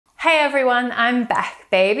Hey everyone, I'm back,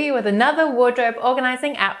 baby, with another wardrobe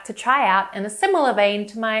organizing app to try out in a similar vein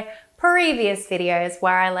to my previous videos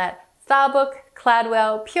where I let Starbook,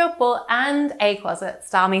 Cladwell, Purple, and A Closet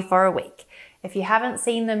style me for a week. If you haven't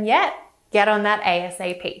seen them yet, get on that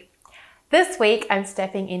ASAP. This week, I'm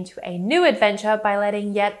stepping into a new adventure by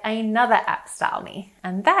letting yet another app style me,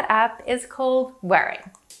 and that app is called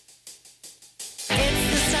Wearing.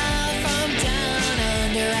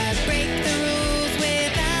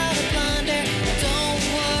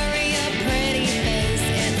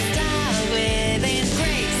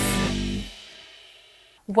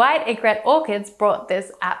 White Egret Orchids brought this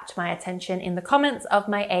app to my attention in the comments of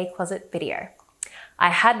my A Closet video. I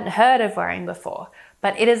hadn't heard of Wearing before,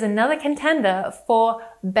 but it is another contender for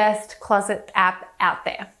best closet app out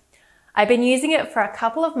there. I've been using it for a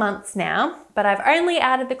couple of months now, but I've only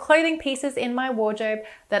added the clothing pieces in my wardrobe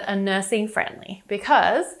that are nursing friendly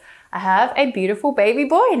because I have a beautiful baby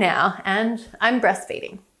boy now and I'm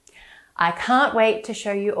breastfeeding. I can't wait to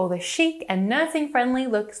show you all the chic and nursing friendly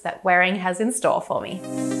looks that Wearing has in store for me.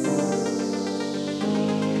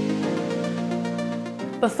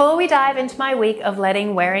 Before we dive into my week of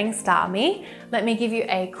letting Wearing style me, let me give you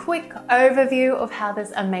a quick overview of how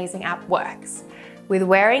this amazing app works. With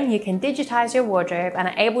Wearing, you can digitize your wardrobe and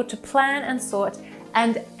are able to plan and sort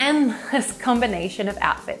an endless combination of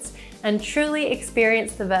outfits and truly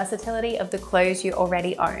experience the versatility of the clothes you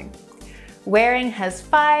already own. Wearing has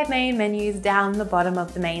 5 main menus down the bottom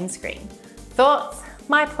of the main screen: Thoughts,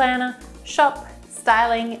 My Planner, Shop,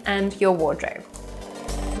 Styling, and Your Wardrobe.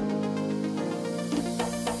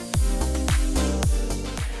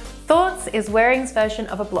 Thoughts is Wearing's version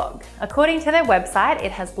of a blog. According to their website,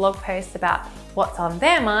 it has blog posts about what's on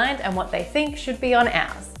their mind and what they think should be on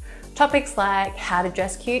ours. Topics like how to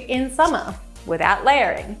dress cute in summer without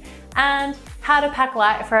layering and how to pack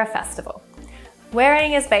light for a festival.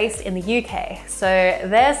 Wearing is based in the UK, so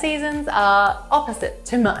their seasons are opposite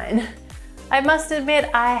to mine. I must admit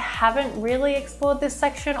I haven't really explored this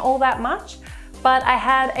section all that much, but I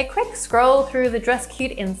had a quick scroll through the Dress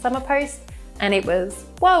Cute in Summer post and it was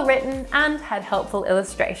well written and had helpful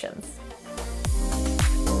illustrations.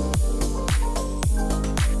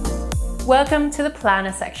 Welcome to the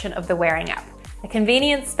planner section of the Wearing app, a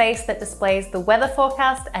convenient space that displays the weather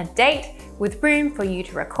forecast and date with room for you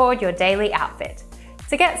to record your daily outfit.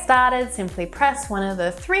 To get started, simply press one of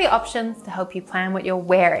the 3 options to help you plan what you're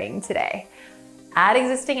wearing today. Add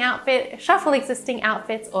existing outfit, shuffle existing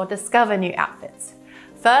outfits, or discover new outfits.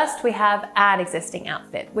 First, we have Add Existing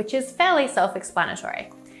Outfit, which is fairly self-explanatory.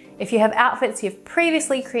 If you have outfits you've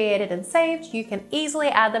previously created and saved, you can easily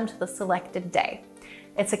add them to the selected day.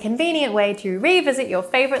 It's a convenient way to revisit your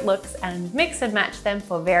favorite looks and mix and match them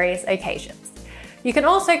for various occasions. You can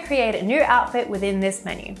also create a new outfit within this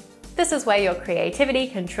menu. This is where your creativity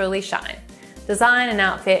can truly shine. Design an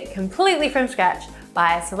outfit completely from scratch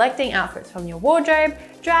by selecting outfits from your wardrobe,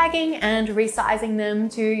 dragging and resizing them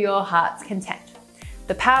to your heart's content.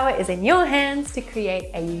 The power is in your hands to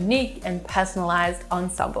create a unique and personalized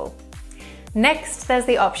ensemble. Next, there's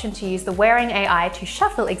the option to use the Wearing AI to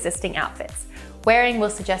shuffle existing outfits. Wearing will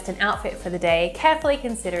suggest an outfit for the day, carefully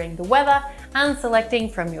considering the weather and selecting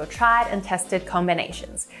from your tried and tested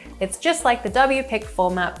combinations. It's just like the WPick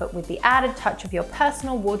format, but with the added touch of your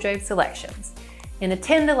personal wardrobe selections. In a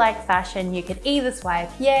Tinder-like fashion, you can either swipe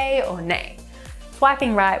yay or nay.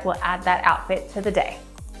 Swiping right will add that outfit to the day.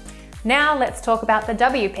 Now let's talk about the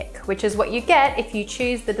WPick, which is what you get if you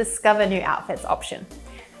choose the Discover New Outfits option.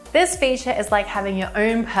 This feature is like having your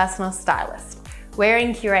own personal stylist.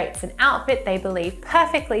 Wearing curates an outfit they believe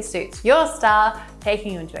perfectly suits your style,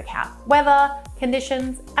 taking into account weather,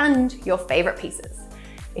 conditions, and your favorite pieces.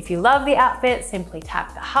 If you love the outfit, simply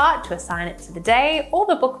tap the heart to assign it to the day or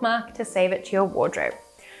the bookmark to save it to your wardrobe.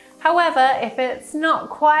 However, if it's not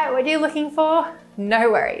quite what you're looking for,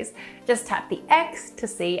 no worries. Just tap the X to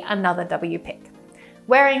see another WPick.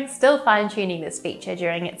 Wearing still fine-tuning this feature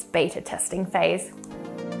during its beta testing phase.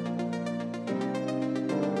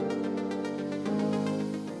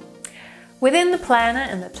 Within the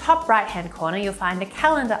planner, in the top right-hand corner, you'll find a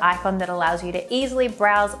calendar icon that allows you to easily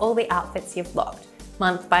browse all the outfits you've logged,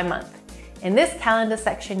 month by month. In this calendar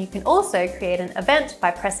section, you can also create an event by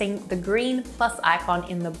pressing the green plus icon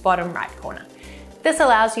in the bottom right corner. This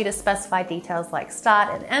allows you to specify details like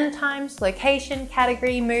start and end times, location,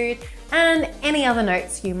 category, mood, and any other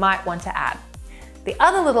notes you might want to add. The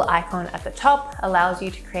other little icon at the top allows you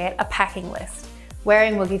to create a packing list.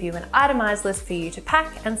 Wearing will give you an itemized list for you to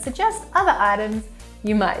pack and suggest other items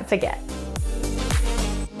you might forget.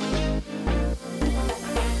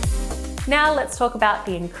 Now let's talk about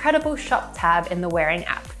the incredible Shop tab in the Wearing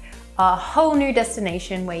app. a whole new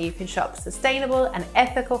destination where you can shop sustainable and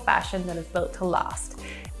ethical fashion that is built to last.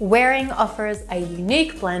 Wearing offers a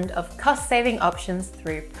unique blend of cost-saving options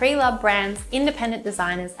through pre-loved brands, independent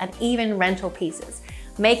designers, and even rental pieces,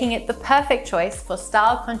 making it the perfect choice for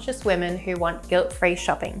style-conscious women who want guilt-free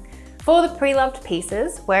shopping. For the pre-loved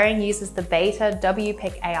pieces, Wearing uses the beta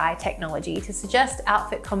WPick AI technology to suggest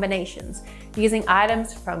outfit combinations using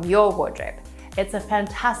items from your wardrobe. It's a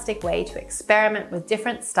fantastic way to experiment with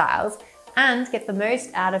different styles and get the most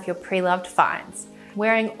out of your pre-loved finds.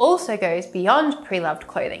 Wearing also goes beyond pre-loved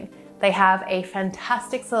clothing. They have a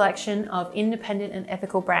fantastic selection of independent and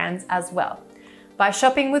ethical brands as well. By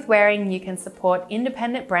shopping with Wearing, you can support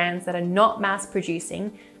independent brands that are not mass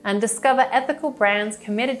producing and discover ethical brands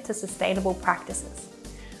committed to sustainable practices.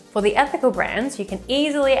 For the ethical brands, you can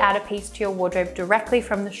easily add a piece to your wardrobe directly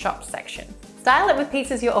from the shop section. Style it with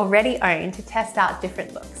pieces you already own to test out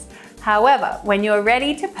different looks. However, when you're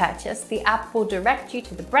ready to purchase, the app will direct you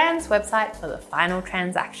to the brand's website for the final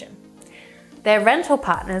transaction. Their rental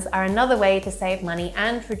partners are another way to save money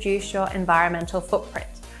and reduce your environmental footprint.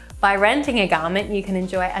 By renting a garment, you can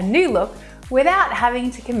enjoy a new look without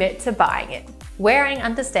having to commit to buying it. Wearing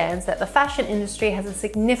understands that the fashion industry has a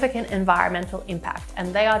significant environmental impact,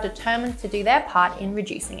 and they are determined to do their part in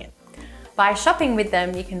reducing it. By shopping with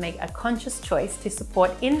them, you can make a conscious choice to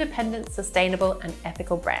support independent, sustainable, and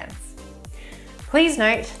ethical brands. Please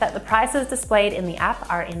note that the prices displayed in the app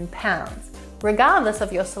are in pounds, regardless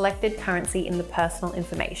of your selected currency in the personal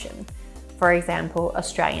information, for example,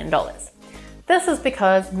 Australian dollars. This is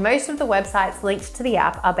because most of the websites linked to the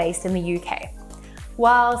app are based in the UK.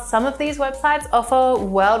 While some of these websites offer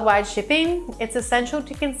worldwide shipping, it's essential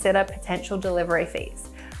to consider potential delivery fees,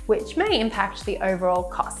 which may impact the overall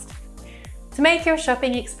cost. To make your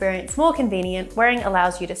shopping experience more convenient, Wearing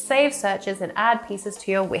allows you to save searches and add pieces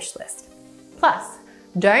to your wish list. Plus,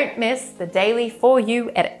 don't miss the daily For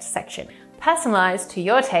You Edit section, personalized to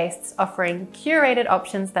your tastes, offering curated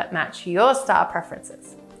options that match your style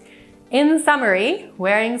preferences. In summary,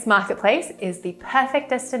 Wearing's marketplace is the perfect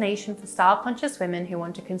destination for style-conscious women who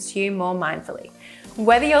want to consume more mindfully.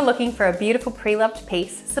 Whether you're looking for a beautiful pre-loved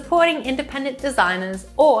piece, supporting independent designers,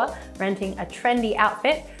 or renting a trendy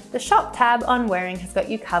outfit, the Shop tab on Wearing has got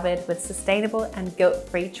you covered with sustainable and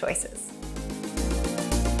guilt-free choices.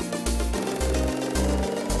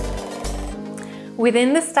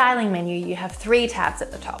 Within the styling menu, you have 3 tabs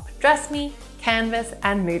at the top: Dress Me, Canvas,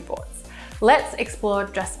 and Mood Boards. Let's explore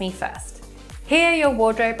Dress Me first. Here your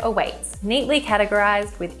wardrobe awaits, neatly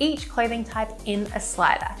categorized with each clothing type in a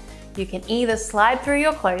slider. You can either slide through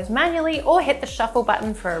your clothes manually or hit the shuffle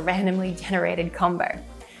button for a randomly generated combo.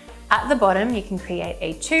 At the bottom, you can create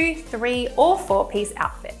a 2, 3, or 4-piece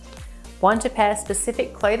outfit. Want to pair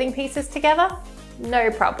specific clothing pieces together? No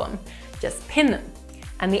problem, just pin them,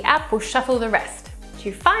 and the app will shuffle the rest.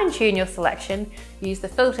 To fine-tune your selection, use the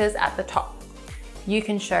filters at the top. You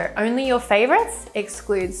can show only your favorites,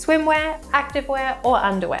 exclude swimwear, activewear, or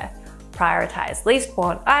underwear. Prioritize least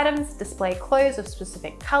worn items, display clothes of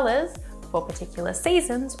specific colors for particular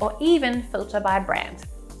seasons, or even filter by brand.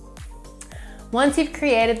 Once you've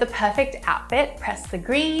created the perfect outfit, press the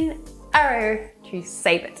green arrow to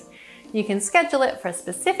save it. You can schedule it for a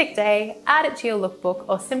specific day, add it to your lookbook,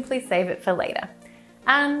 or simply save it for later.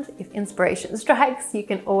 And if inspiration strikes, you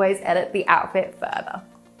can always edit the outfit further.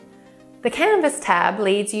 The Canvas tab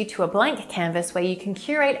leads you to a blank canvas where you can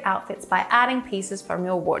curate outfits by adding pieces from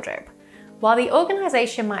your wardrobe. While the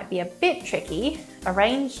organization might be a bit tricky,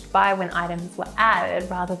 arranged by when items were added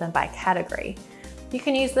rather than by category, you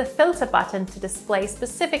can use the filter button to display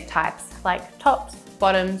specific types like tops,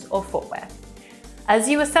 bottoms, or footwear. As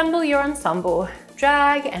you assemble your ensemble,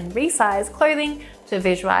 drag and resize clothing to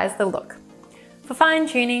visualize the look. For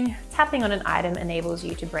fine-tuning, tapping on an item enables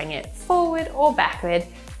you to bring it forward or backward,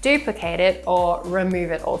 duplicate it, or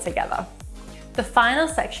remove it altogether. The final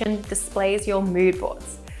section displays your mood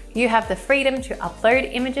boards. You have the freedom to upload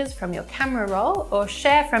images from your camera roll or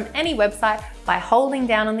share from any website by holding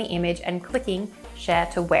down on the image and clicking Share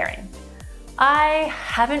to Wearing. I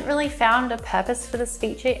haven't really found a purpose for this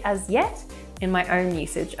feature as yet in my own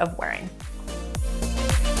usage of Wearing.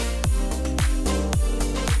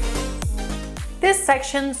 This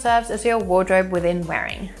section serves as your wardrobe within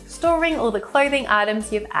Wearing, storing all the clothing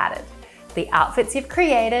items you've added, the outfits you've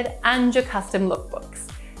created, and your custom lookbooks.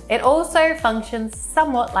 It also functions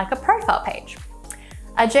somewhat like a profile page.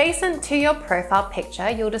 Adjacent to your profile picture,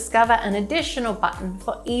 you'll discover an additional button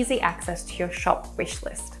for easy access to your shop wish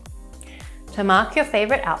list. To mark your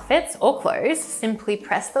favorite outfits or clothes, simply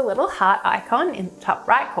press the little heart icon in the top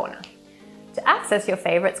right corner. To access your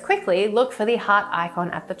favorites quickly, look for the heart icon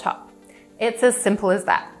at the top. It's as simple as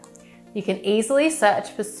that. You can easily search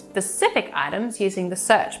for specific items using the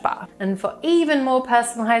search bar. And for even more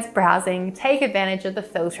personalized browsing, take advantage of the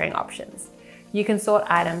filtering options. You can sort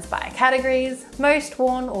items by categories, most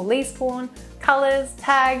worn or least worn, colors,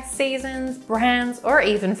 tags, seasons, brands, or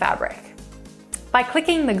even fabric. By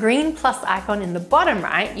clicking the green plus icon in the bottom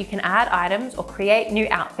right, you can add items or create new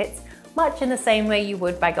outfits, much in the same way you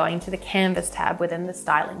would by going to the Canvas tab within the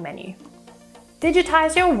styling menu.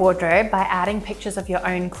 Digitize your wardrobe by adding pictures of your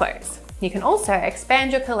own clothes. You can also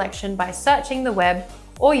expand your collection by searching the web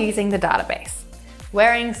or using the database.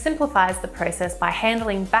 Wearing simplifies the process by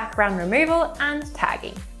handling background removal and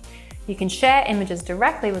tagging. You can share images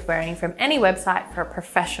directly with Wearing from any website for a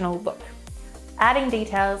professional look. Adding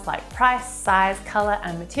details like price, size, color,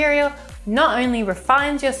 and material not only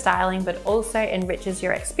refines your styling, but also enriches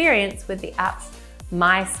your experience with the app's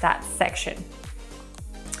My Stats section.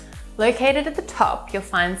 Located at the top, you'll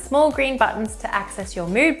find small green buttons to access your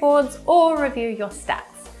mood boards or review your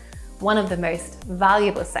stats. One of the most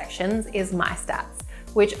valuable sections is My Stats,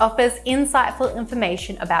 which offers insightful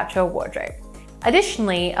information about your wardrobe.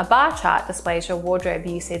 Additionally, a bar chart displays your wardrobe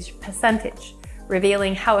usage percentage,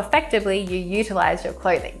 revealing how effectively you utilize your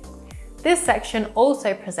clothing. This section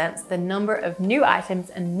also presents the number of new items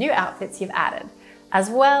and new outfits you've added, as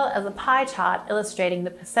well as a pie chart illustrating the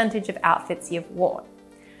percentage of outfits you've worn.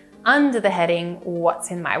 Under the heading,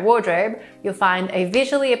 What's in my wardrobe, you'll find a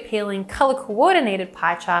visually appealing color-coordinated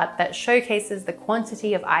pie chart that showcases the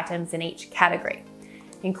quantity of items in each category,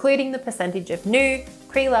 including the percentage of new,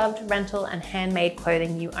 pre-loved, rental, and handmade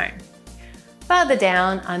clothing you own. Further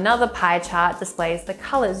down, another pie chart displays the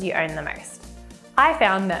colors you own the most. I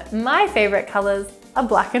found that my favorite colors are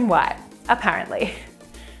black and white, apparently.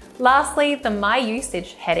 Lastly, the My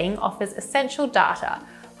Usage heading offers essential data,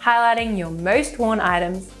 highlighting your most worn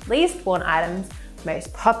items, least worn items,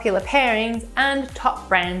 most popular pairings, and top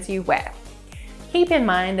brands you wear. Keep in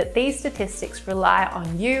mind that these statistics rely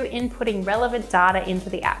on you inputting relevant data into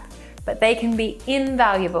the app, but they can be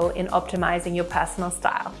invaluable in optimizing your personal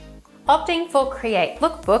style. Opting for Create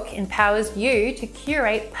Lookbook empowers you to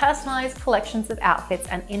curate personalized collections of outfits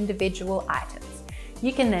and individual items.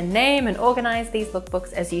 You can then name and organize these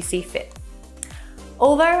lookbooks as you see fit.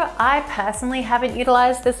 Although I personally haven't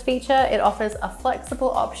utilized this feature, it offers a flexible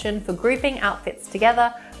option for grouping outfits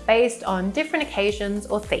together based on different occasions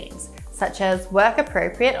or themes, such as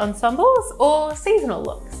work-appropriate ensembles or seasonal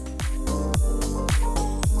looks.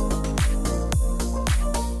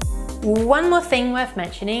 One more thing worth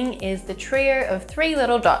mentioning is the trio of 3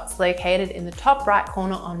 little dots located in the top right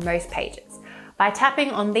corner on most pages. By tapping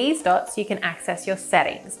on these dots, you can access your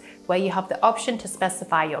settings, where you have the option to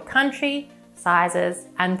specify your country, sizes,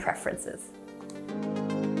 and preferences.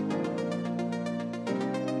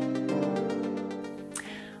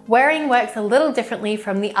 Wearing works a little differently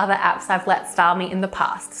from the other apps I've let style me in the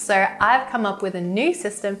past, so I've come up with a new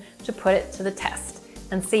system to put it to the test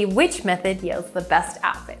and see which method yields the best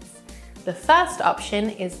outfits. The first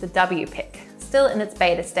option is the W pick, still in its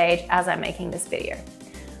beta stage as I'm making this video.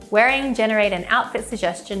 Wearing generate an outfit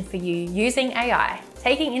suggestion for you using AI,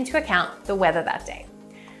 taking into account the weather that day.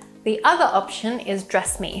 The other option is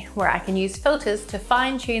Dress Me, where I can use filters to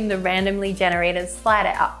fine-tune the randomly generated slider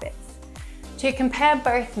outfits. To compare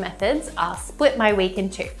both methods, I'll split my week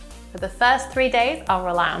in two. For the first 3 days, I'll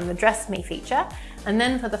rely on the Dress Me feature, and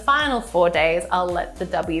then for the final 4 days, I'll let the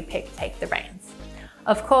W pick take the reins.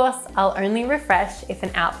 Of course, I'll only refresh if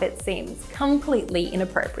an outfit seems completely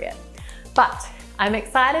inappropriate. But I'm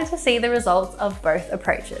excited to see the results of both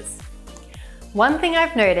approaches. One thing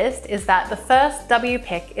I've noticed is that the first W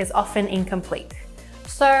pick is often incomplete,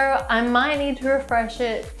 so I might need to refresh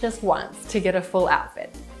it just once to get a full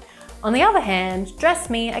outfit. On the other hand, Dress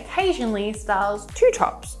Me occasionally styles 2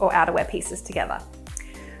 tops or outerwear pieces together.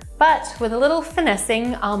 But with a little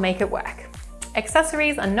finessing, I'll make it work.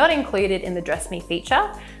 Accessories are not included in the Dress Me feature,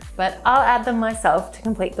 but I'll add them myself to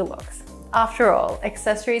complete the looks. After all,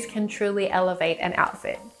 accessories can truly elevate an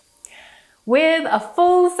outfit. With a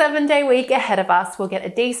full 7-day week ahead of us, we'll get a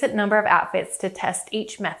decent number of outfits to test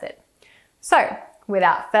each method. So,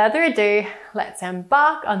 without further ado, let's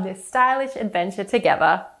embark on this stylish adventure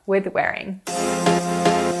together with Wearing.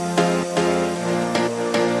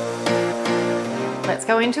 Let's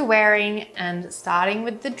go into Wearing and starting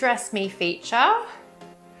with the Dress Me feature,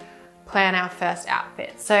 plan our first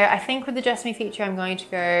outfit. So I think with the Dress Me feature, I'm going to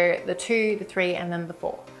go the 2, the 3, and then the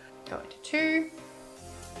 4. Go into 2.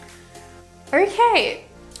 Okay,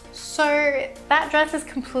 so that dress is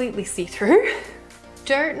completely see-through.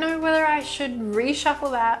 Don't know whether I should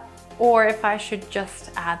reshuffle that or if I should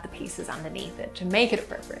just add the pieces underneath it to make it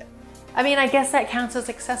appropriate. I mean, I guess that counts as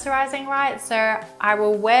accessorizing, right? So I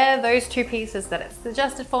will wear those two pieces that it's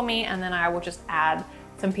suggested for me, and then I will just add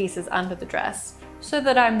some pieces under the dress so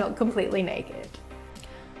that I'm not completely naked.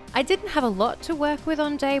 I didn't have a lot to work with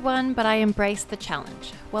on day one, but I embraced the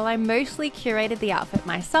challenge. While I mostly curated the outfit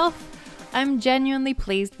myself, I'm genuinely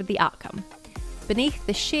pleased with the outcome. Beneath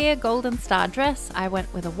the sheer golden star dress, I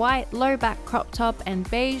went with a white low back crop top and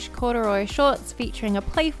beige corduroy shorts featuring a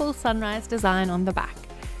playful sunrise design on the back.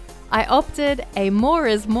 I opted a more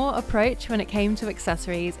is more approach when it came to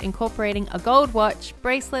accessories, incorporating a gold watch,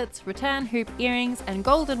 bracelets, rattan hoop earrings, and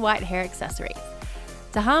gold and white hair accessories.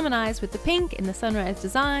 To harmonize with the pink in the sunrise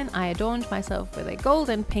design, I adorned myself with a gold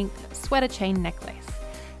and pink sweater chain necklace.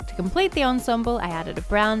 To complete the ensemble, I added a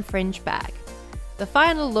brown fringe bag. The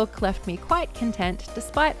final look left me quite content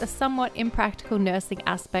despite the somewhat impractical nursing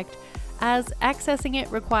aspect, as accessing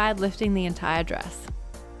it required lifting the entire dress.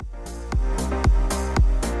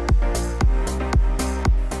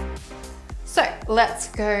 So let's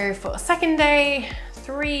go for second day,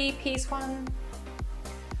 3-piece one.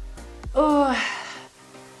 Oh,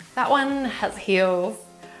 that one has heels.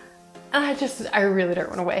 And I really don't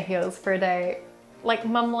want to wear heels for a day. Like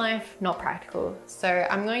mum life, not practical. So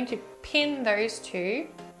I'm going to pin those two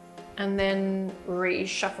and then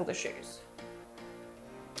reshuffle the shoes.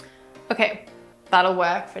 Okay, that'll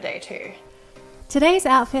work for day 2. Today's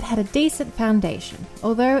outfit had a decent foundation,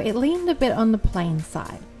 although it leaned a bit on the plain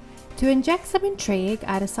side. To inject some intrigue,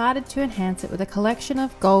 I decided to enhance it with a collection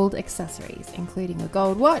of gold accessories, including a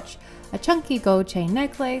gold watch, a chunky gold chain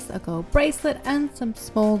necklace, a gold bracelet, and some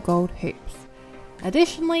small gold hoops.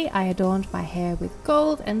 Additionally, I adorned my hair with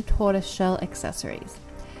gold and tortoiseshell accessories.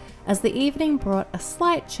 As the evening brought a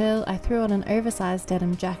slight chill, I threw on an oversized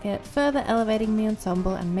denim jacket, further elevating the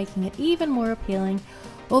ensemble and making it even more appealing,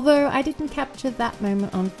 although I didn't capture that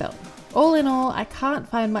moment on film. All in all, I can't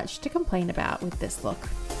find much to complain about with this look.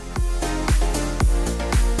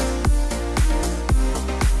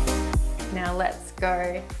 Now let's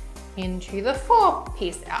go into the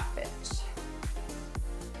 4-piece outfit.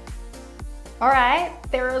 All right,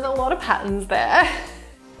 there is a lot of patterns there.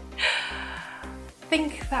 I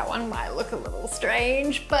think that one might look a little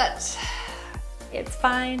strange, but it's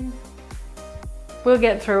fine. We'll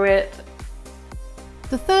get through it.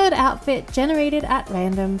 The third outfit, generated at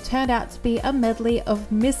random, turned out to be a medley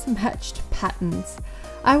of mismatched patterns.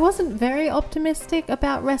 I wasn't very optimistic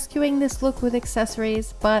about rescuing this look with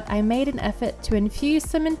accessories, but I made an effort to infuse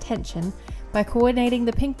some intention by coordinating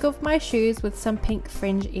the pink of my shoes with some pink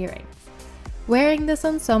fringe earrings. Wearing this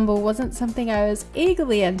ensemble wasn't something I was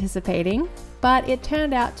eagerly anticipating, but it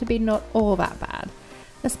turned out to be not all that bad,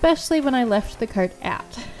 especially when I left the coat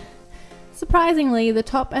out. Surprisingly, the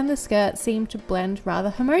top and the skirt seemed to blend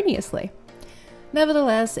rather harmoniously.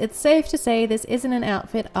 Nevertheless, it's safe to say this isn't an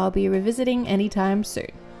outfit I'll be revisiting anytime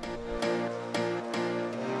soon.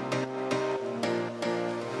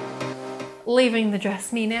 Leaving the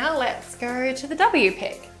dress me now, let's go to the W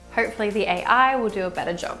pick. Hopefully the AI will do a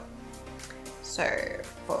better job. So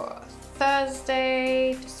for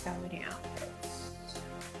Thursday, discover new outfits.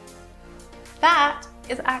 That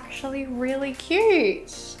is actually really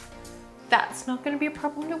cute. That's not going to be a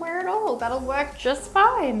problem to wear at all. That'll work just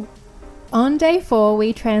fine. On day 4,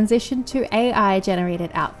 we transitioned to AI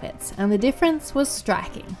generated outfits, and the difference was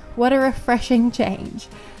striking. What a refreshing change.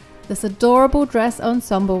 This adorable dress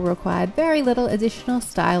ensemble required very little additional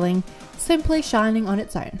styling, simply shining on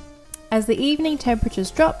its own. As the evening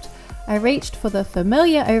temperatures dropped, I reached for the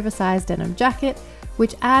familiar oversized denim jacket,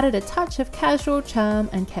 which added a touch of casual charm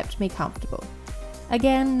and kept me comfortable.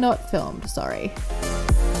 Again, not filmed, sorry.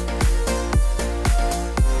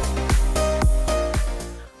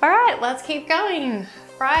 All right, let's keep going.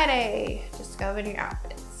 Friday, discover new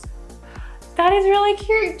outfits. That is really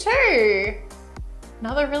cute too.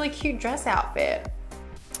 Another really cute dress outfit.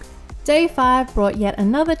 Day 5 brought yet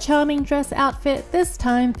another charming dress outfit, this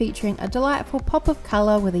time featuring a delightful pop of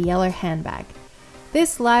colour with a yellow handbag.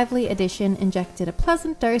 This lively addition injected a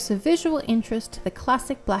pleasant dose of visual interest to the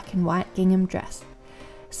classic black and white gingham dress.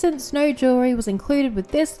 Since no jewellery was included with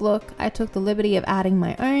this look, I took the liberty of adding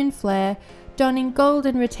my own flair, donning gold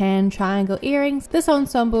and rattan triangle earrings. This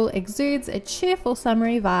ensemble exudes a cheerful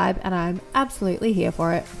summery vibe and I'm absolutely here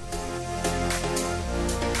for it.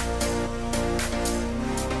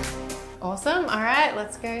 Awesome, all right,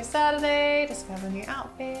 let's go Saturday, discover new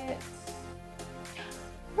outfits.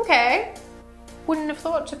 Okay, wouldn't have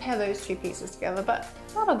thought to pair those two pieces together, but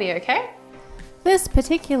that'll be okay. This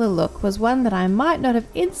particular look was one that I might not have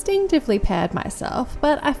instinctively paired myself,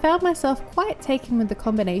 but I found myself quite taken with the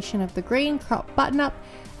combination of the green crop button-up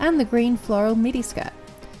and the green floral midi skirt.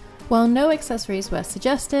 While no accessories were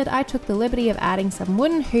suggested, I took the liberty of adding some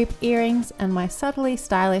wooden hoop earrings and my subtly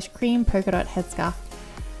stylish cream polka dot headscarf.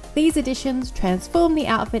 These additions transformed the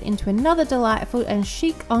outfit into another delightful and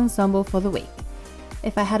chic ensemble for the week.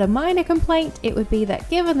 If I had a minor complaint, it would be that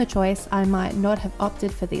given the choice, I might not have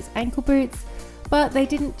opted for these ankle boots, but they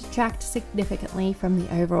didn't detract significantly from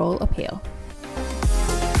the overall appeal.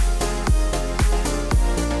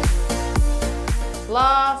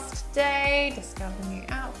 Last day, discover new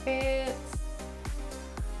outfits.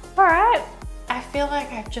 Alright, I feel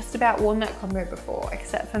like I've just about worn that combo before,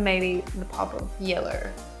 except for maybe the pop of yellow.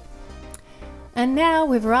 And now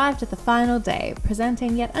we've arrived at the final day,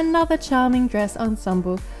 presenting yet another charming dress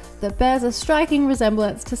ensemble that bears a striking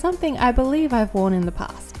resemblance to something I believe I've worn in the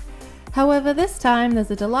past. However, this time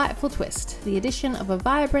there's a delightful twist, the addition of a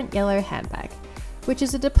vibrant yellow handbag, which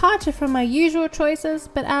is a departure from my usual choices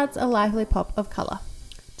but adds a lively pop of colour.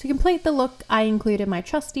 To complete the look, I included my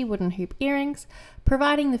trusty wooden hoop earrings,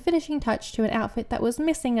 providing the finishing touch to an outfit that was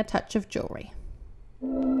missing a touch of jewellery.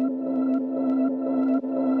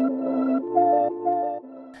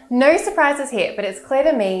 No surprises here, but it's clear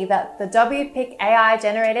to me that the WPick AI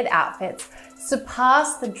generated outfits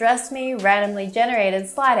surpass the Dress Me randomly generated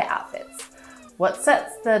slider outfits. What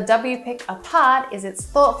sets the WPick apart is its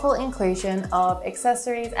thoughtful inclusion of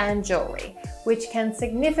accessories and jewellery, which can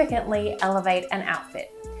significantly elevate an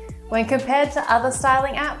outfit. When compared to other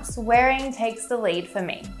styling apps, Wearing takes the lead for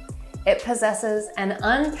me. It possesses an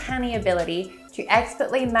uncanny ability to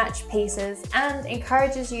expertly match pieces and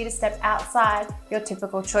encourages you to step outside your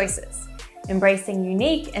typical choices, embracing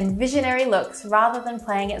unique and visionary looks rather than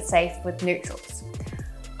playing it safe with neutrals.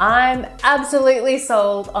 I'm absolutely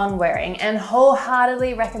sold on Wearing and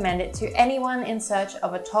wholeheartedly recommend it to anyone in search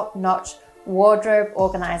of a top-notch wardrobe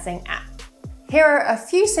organizing app. Here are a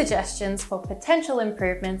few suggestions for potential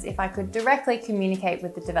improvements if I could directly communicate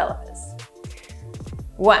with the developers.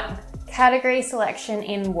 1. Category selection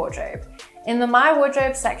in wardrobe. In the My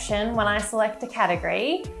Wardrobe section, when I select a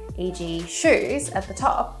category, e.g. shoes at the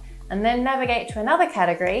top, and then navigate to another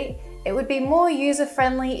category, it would be more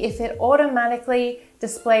user-friendly if it automatically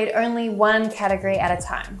displayed only one category at a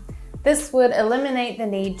time. This would eliminate the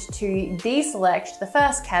need to deselect the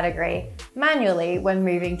first category manually when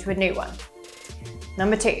moving to a new one.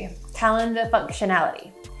 Number 2, calendar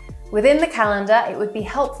functionality. Within the calendar, it would be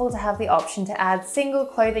helpful to have the option to add single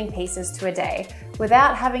clothing pieces to a day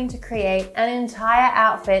without having to create an entire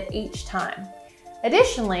outfit each time.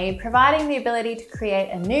 Additionally, providing the ability to create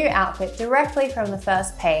a new outfit directly from the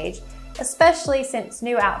first page, especially since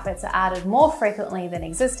new outfits are added more frequently than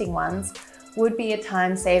existing ones, would be a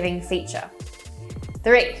time-saving feature.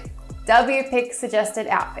 3. WPick suggested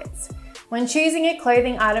outfits. When choosing a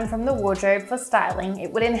clothing item from the wardrobe for styling, it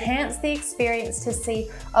would enhance the experience to see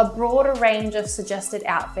a broader range of suggested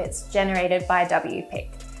outfits generated by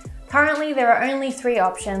WPick. Currently, there are only 3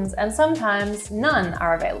 options and sometimes none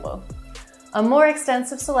are available. A more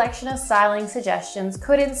extensive selection of styling suggestions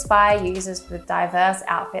could inspire users with diverse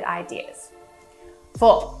outfit ideas.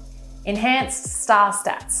 4. Enhanced style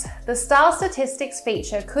stats. The style statistics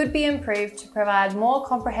feature could be improved to provide more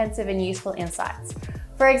comprehensive and useful insights.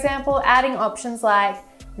 For example, adding options like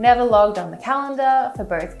never logged on the calendar for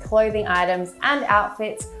both clothing items and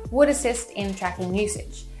outfits would assist in tracking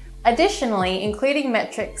usage. Additionally, including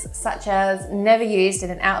metrics such as never used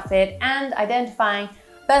in an outfit and identifying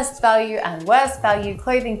best value and worst value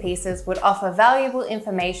clothing pieces would offer valuable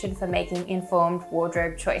information for making informed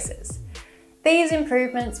wardrobe choices. These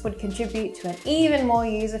improvements would contribute to an even more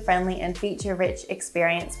user-friendly and feature-rich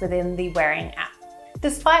experience within the Wearing app.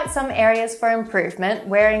 Despite some areas for improvement,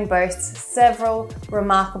 Wearing boasts several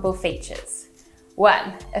remarkable features.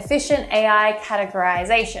 1. Efficient AI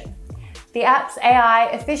categorization. The app's AI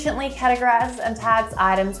efficiently categorizes and tags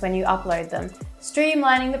items when you upload them,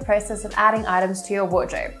 streamlining the process of adding items to your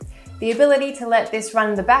wardrobe. The ability to let this run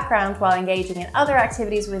in the background while engaging in other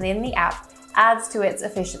activities within the app adds to its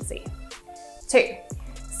efficiency. 2.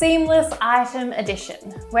 Seamless item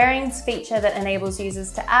addition. Wearing's feature that enables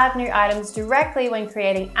users to add new items directly when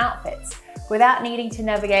creating outfits without needing to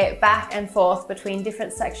navigate back and forth between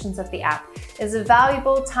different sections of the app is a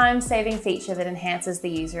valuable time-saving feature that enhances the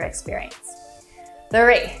user experience.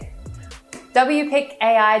 3. WPick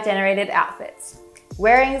AI-generated outfits.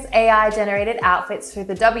 Wearing's AI-generated outfits through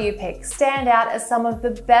the WPick stand out as some of the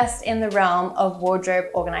best in the realm of wardrobe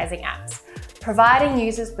organizing apps, providing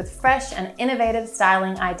users with fresh and innovative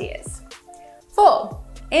styling ideas. 4.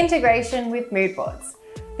 Integration with mood boards.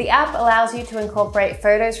 The app allows you to incorporate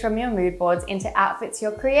photos from your mood boards into outfits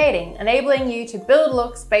you're creating, enabling you to build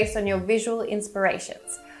looks based on your visual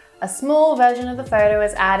inspirations. A small version of the photo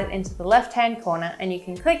is added into the left-hand corner and you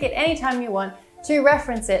can click it anytime you want to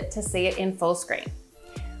reference it to see it in full screen.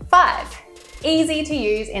 5. Easy to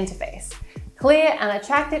use interface. Clear and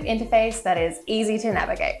attractive interface that is easy to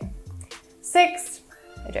navigate. 6.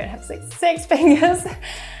 I don't have 6 fingers.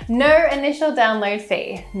 No initial download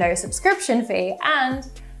fee, no subscription fee, and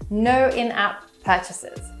no in-app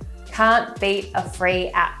purchases. Can't beat a free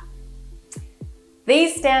app.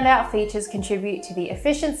 These standout features contribute to the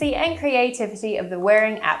efficiency and creativity of the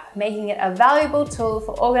Wearing app, making it a valuable tool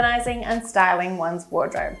for organizing and styling one's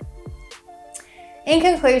wardrobe. In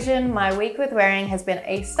conclusion, my week with Wearing has been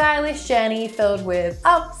a stylish journey filled with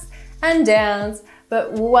ups and downs,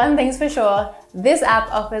 but one thing's for sure, this app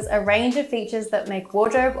offers a range of features that make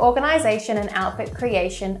wardrobe organization and outfit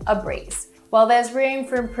creation a breeze. While there's room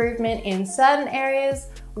for improvement in certain areas,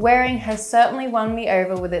 Wearing has certainly won me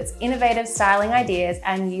over with its innovative styling ideas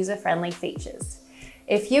and user-friendly features.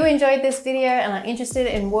 If you enjoyed this video and are interested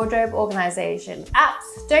in wardrobe organization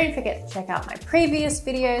apps, don't forget to check out my previous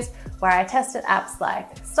videos where I tested apps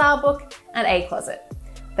like Stylebook and A-Closet.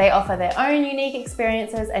 They offer their own unique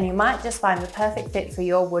experiences and you might just find the perfect fit for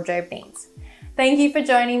your wardrobe needs. Thank you for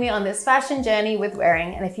joining me on this fashion journey with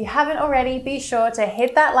Wearing, and if you haven't already, be sure to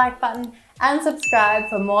hit that like button and subscribe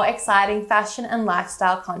for more exciting fashion and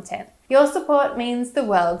lifestyle content. Your support means the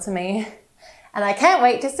world to me, and I can't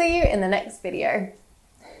wait to see you in the next video.